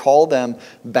idolatry, to call them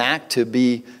back to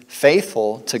be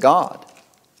faithful to God,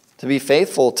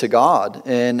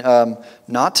 and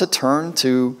not to turn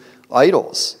to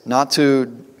idols, not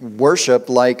to worship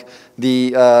like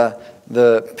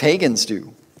the pagans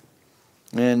do.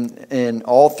 And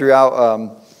all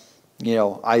throughout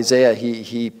Isaiah,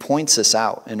 he points this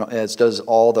out, and as does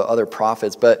all the other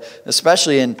prophets, but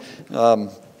especially in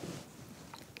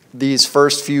these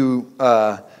first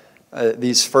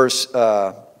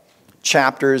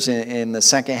chapters in the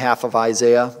second half of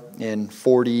Isaiah, in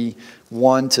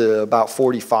 41 to about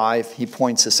 45, he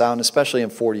points this out, and especially in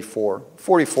 44.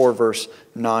 44 verse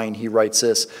 9, he writes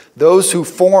this: "Those who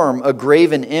form a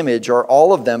graven image are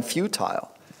all of them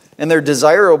futile, and their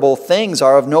desirable things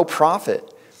are of no profit.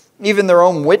 Even their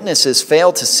own witnesses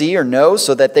fail to see or know,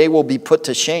 so that they will be put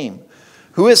to shame.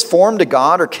 Who has formed a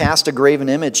god or cast a graven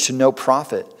image to no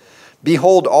profit?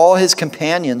 Behold, all his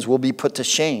companions will be put to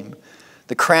shame.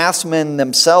 The craftsmen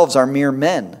themselves are mere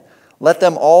men. Let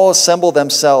them all assemble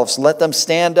themselves. Let them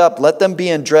stand up. Let them be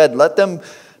in dread. Let them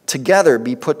together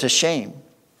be put to shame.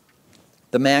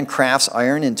 The man crafts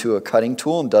iron into a cutting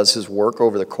tool and does his work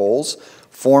over the coals,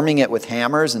 forming it with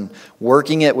hammers and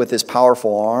working it with his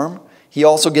powerful arm. He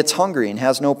also gets hungry and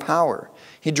has no power.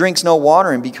 He drinks no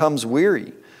water and becomes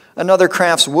weary. Another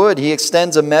crafts wood. He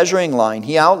extends a measuring line.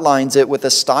 He outlines it with a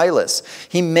stylus.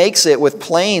 He makes it with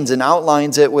planes and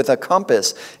outlines it with a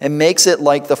compass, and makes it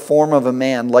like the form of a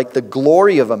man, like the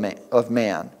glory of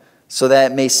man, so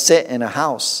that it may sit in a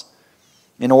house.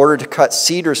 In order to cut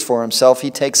cedars for himself,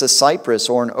 he takes a cypress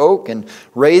or an oak and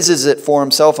raises it for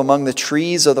himself among the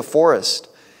trees of the forest.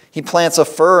 He plants a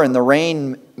fir, and the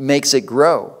rain makes it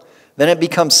grow. Then it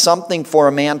becomes something for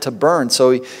a man to burn,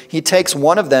 so he takes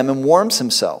one of them and warms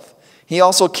himself. He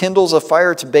also kindles a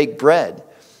fire to bake bread.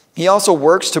 He also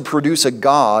works to produce a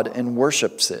god and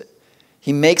worships it.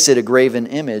 He makes it a graven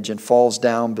image and falls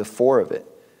down before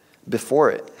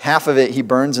it. Half of it he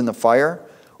burns in the fire.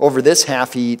 Over this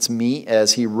half he eats meat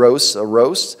as he roasts a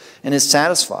roast and is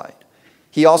satisfied.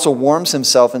 He also warms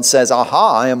himself and says,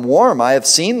 "Aha, I am warm, I have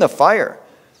seen the fire."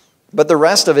 But the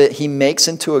rest of it he makes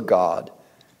into a god,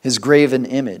 his graven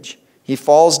image. He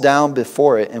falls down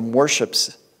before it and worships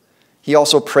it. He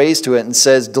also prays to it and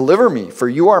says, "Deliver me, for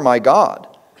you are my God."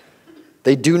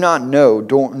 They do not know,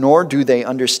 nor do they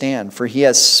understand, for he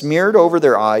has smeared over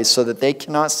their eyes so that they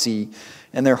cannot see,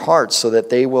 and their hearts so that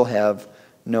they will have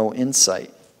no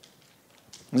insight.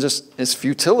 It's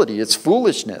futility. It's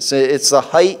foolishness. It's the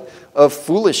height of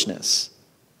foolishness.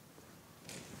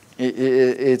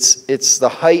 It's the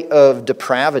height of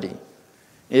depravity.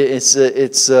 It's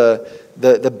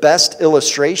the best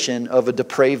illustration of a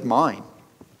depraved mind.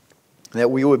 That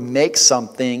we would make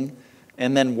something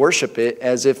and then worship it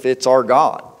as if it's our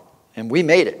God. And we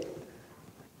made it.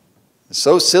 It's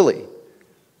so silly.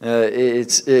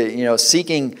 It's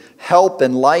seeking help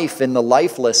and life in the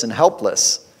lifeless and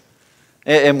helpless.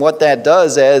 And what that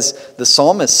does, as the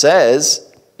psalmist says,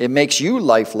 it makes you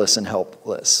lifeless and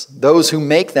helpless. Those who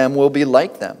make them will be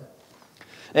like them.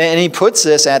 And he puts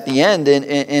this at the end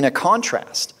in a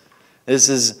contrast. This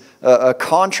is a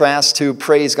contrast to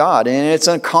praise God. And it's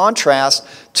a contrast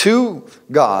to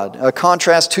God, a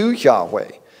contrast to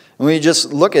Yahweh. And we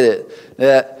just look at it,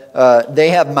 that they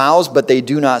have mouths, but they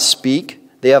do not speak.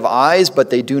 They have eyes,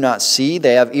 but they do not see.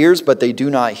 They have ears, but they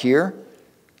do not hear.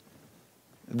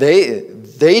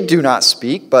 They do not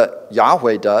speak, but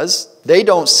Yahweh does. They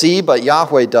don't see, but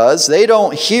Yahweh does. They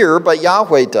don't hear, but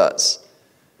Yahweh does.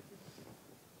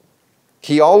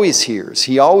 He always hears.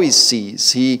 He always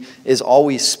sees. He is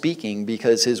always speaking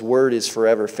because his word is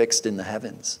forever fixed in the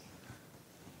heavens.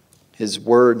 His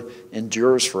word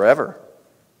endures forever.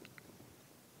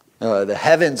 The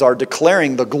heavens are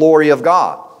declaring the glory of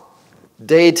God.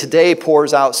 Day to day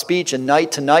pours out speech, and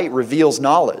night to night reveals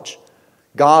knowledge.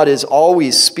 God is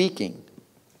always speaking.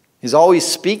 He's always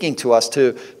speaking to us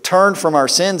to turn from our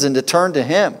sins and to turn to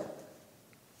him.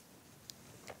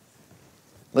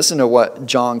 Listen to what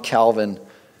John Calvin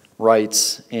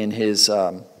writes in his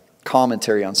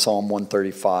commentary on Psalm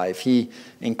 135. He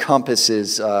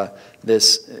encompasses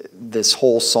this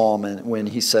whole psalm when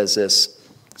he says this.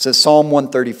 It says, Psalm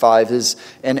 135 is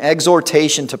an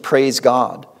exhortation to praise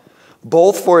God,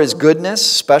 both for his goodness,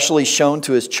 specially shown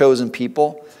to his chosen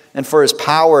people, and for his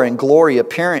power and glory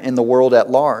apparent in the world at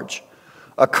large.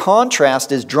 A contrast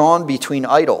is drawn between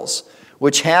idols,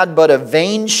 which had but a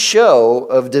vain show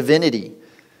of divinity,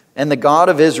 and the God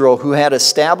of Israel, who had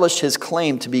established his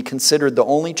claim to be considered the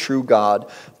only true God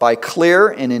by clear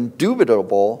and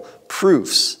indubitable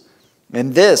proofs,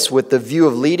 and this with the view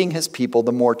of leading his people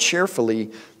the more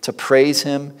cheerfully to praise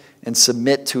him and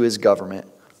submit to his government.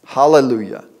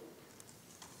 Hallelujah.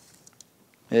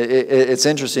 It's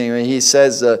interesting. He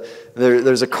says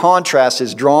there's a contrast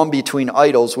is drawn between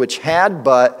idols which had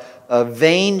but a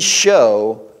vain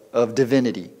show of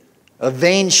divinity. A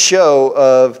vain show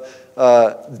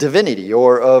of divinity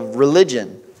or of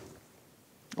religion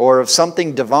or of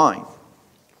something divine.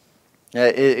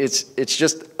 It's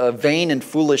just a vain and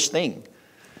foolish thing.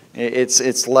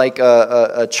 It's like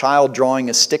a child drawing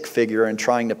a stick figure and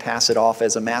trying to pass it off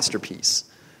as a masterpiece.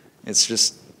 It's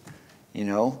just,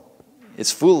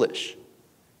 it's foolish.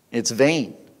 It's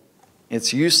vain.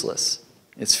 It's useless.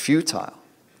 It's futile.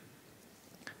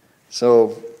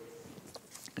 So,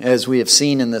 as we have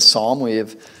seen in this psalm, we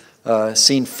have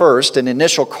seen first an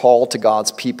initial call to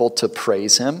God's people to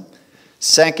praise him.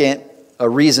 Second, a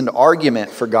reasoned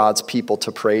argument for God's people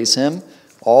to praise him.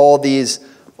 All these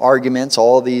arguments,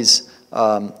 all these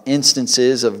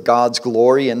instances of God's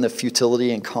glory and the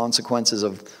futility and consequences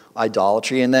of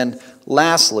idolatry. And then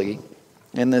lastly,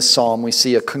 in this psalm, we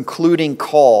see a concluding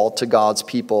call to God's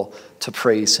people to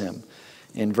praise him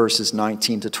in verses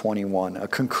 19 to 21. A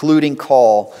concluding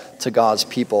call to God's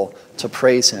people to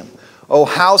praise him. O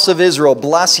house of Israel,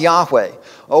 bless Yahweh.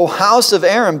 O house of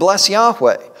Aaron, bless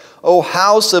Yahweh. O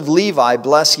house of Levi,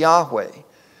 bless Yahweh.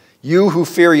 You who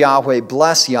fear Yahweh,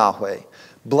 bless Yahweh.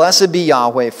 Blessed be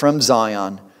Yahweh from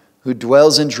Zion, who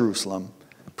dwells in Jerusalem.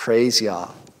 Praise Yah,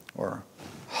 or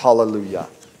Hallelujah.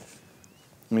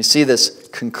 And we see this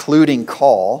concluding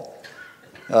call.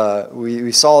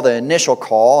 We saw the initial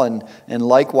call, and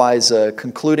likewise a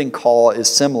concluding call is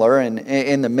similar. And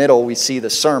in the middle, we see the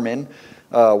sermon,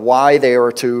 why they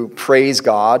are to praise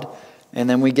God. And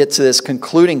then we get to this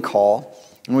concluding call.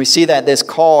 And we see that this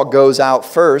call goes out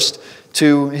first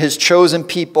to his chosen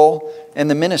people and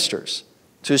the ministers.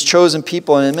 To his chosen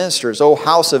people and the ministers. O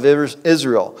house of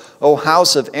Israel. O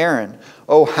house of Aaron.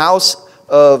 O house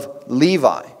of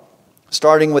Levi.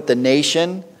 Starting with the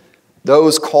nation,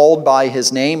 those called by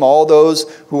his name, all those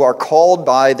who are called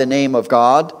by the name of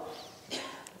God.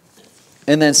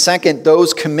 And then second,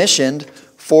 those commissioned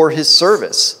for his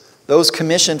service. Those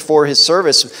commissioned for his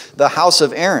service, the house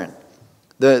of Aaron.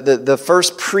 The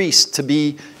first priest to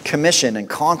be commissioned and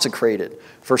consecrated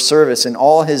for service, and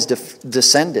all his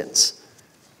descendants.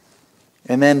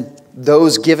 And then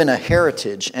those given a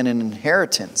heritage and an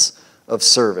inheritance of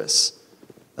service.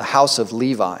 The house of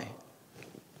Levi.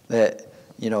 That,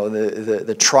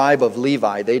 the tribe of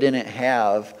Levi, they didn't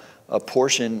have a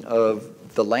portion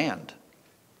of the land.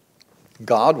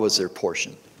 God was their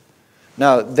portion.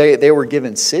 Now, they were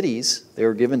given cities. They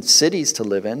were given cities to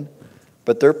live in.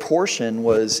 But their portion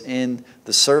was in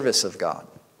the service of God.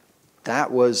 That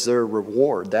was their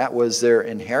reward. That was their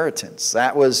inheritance.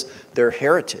 That was their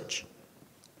heritage.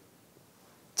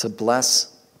 To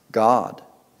bless God.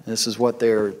 And this is what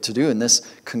they're to do. And this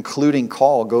concluding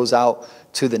call goes out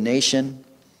to the nation.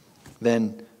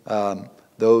 Then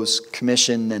those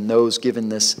commissioned and those given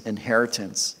this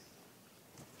inheritance.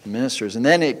 Ministers. And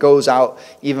then it goes out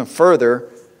even further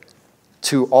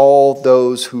to all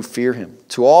those who fear him.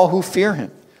 To all who fear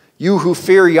him. You who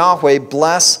fear Yahweh,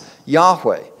 bless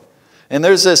Yahweh. And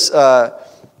there's this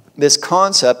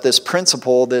concept, this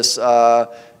principle, this, in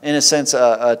a sense,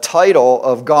 a title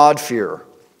of God-fearer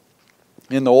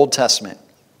in the Old Testament.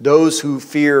 Those who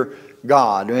fear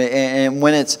God. And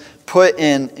when it's put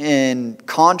in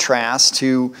contrast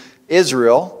to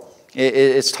Israel,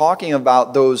 it's talking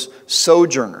about those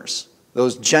sojourners,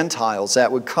 those Gentiles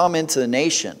that would come into the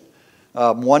nation.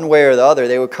 One way or the other,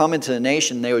 they would come into the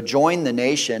nation, they would join the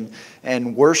nation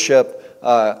and worship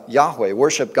Yahweh,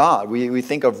 worship God. We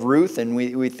think of Ruth, and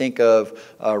we think of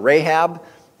Rahab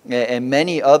and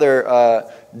many other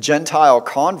Gentile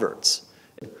converts.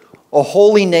 A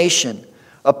holy nation,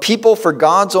 a people for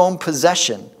God's own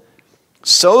possession,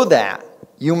 so that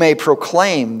you may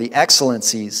proclaim the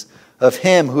excellencies of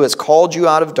him who has called you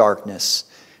out of darkness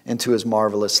into his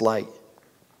marvelous light.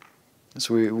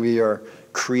 So we are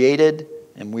created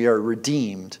and we are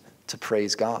redeemed to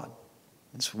praise God.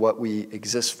 It's what we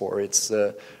exist for. It's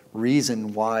the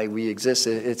reason why we exist.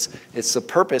 It's the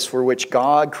purpose for which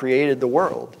God created the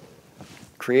world,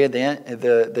 created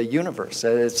the universe.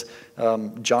 It's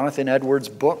Jonathan Edwards'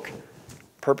 book,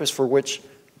 purpose for which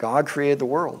God created the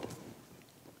world.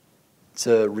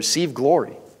 To receive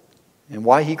glory. And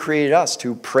why he created us,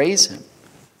 to praise him,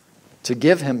 to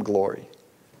give him glory.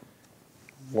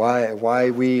 Why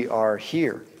we are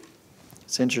here.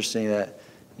 It's interesting that,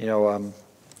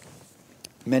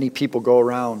 many people go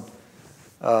around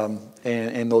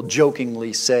and they'll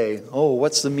jokingly say, oh,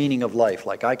 what's the meaning of life?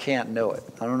 Like, I can't know it.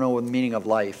 I don't know the meaning of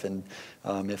life. And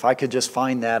if I could just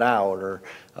find that out. Or,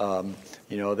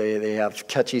 they have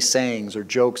catchy sayings or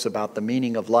jokes about the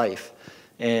meaning of life.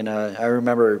 And I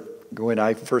remember when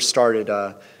I first started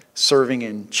serving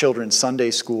in children's Sunday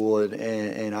school,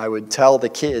 and I would tell the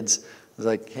kids, I was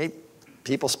like, hey,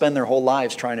 people spend their whole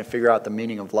lives trying to figure out the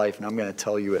meaning of life, and I'm going to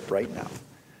tell you it right now.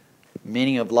 The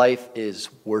meaning of life is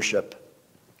worship.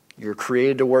 You're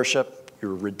created to worship.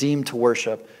 You're redeemed to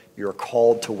worship. You're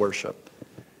called to worship.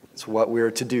 It's what we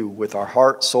are to do with our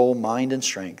heart, soul, mind, and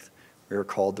strength. We are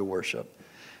called to worship.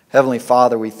 Heavenly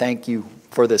Father, we thank you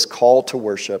for this call to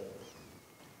worship.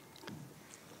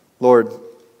 Lord,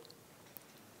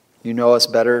 you know us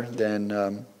better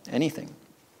than anything.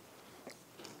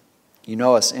 You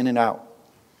know us in and out,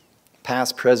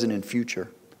 past, present, and future.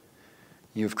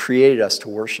 You've created us to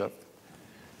worship.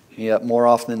 Yet more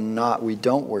often than not, we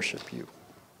don't worship you.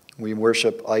 We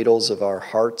worship idols of our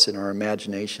hearts and our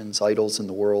imaginations, idols in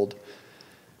the world.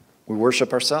 We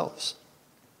worship ourselves.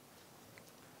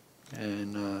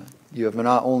 And you have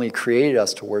not only created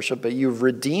us to worship, but you've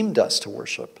redeemed us to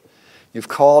worship. You've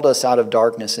called us out of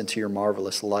darkness into your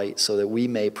marvelous light so that we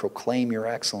may proclaim your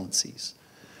excellencies.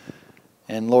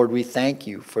 And Lord, we thank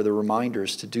you for the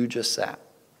reminders to do just that.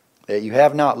 That you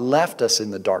have not left us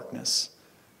in the darkness,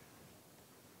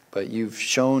 but you've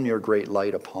shown your great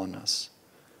light upon us.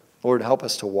 Lord, help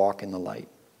us to walk in the light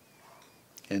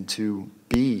and to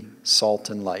be salt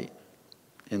and light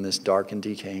in this dark and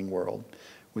decaying world.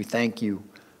 We thank you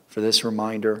for this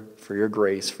reminder, for your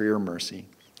grace, for your mercy.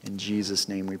 In Jesus'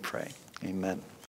 name we pray. Amen.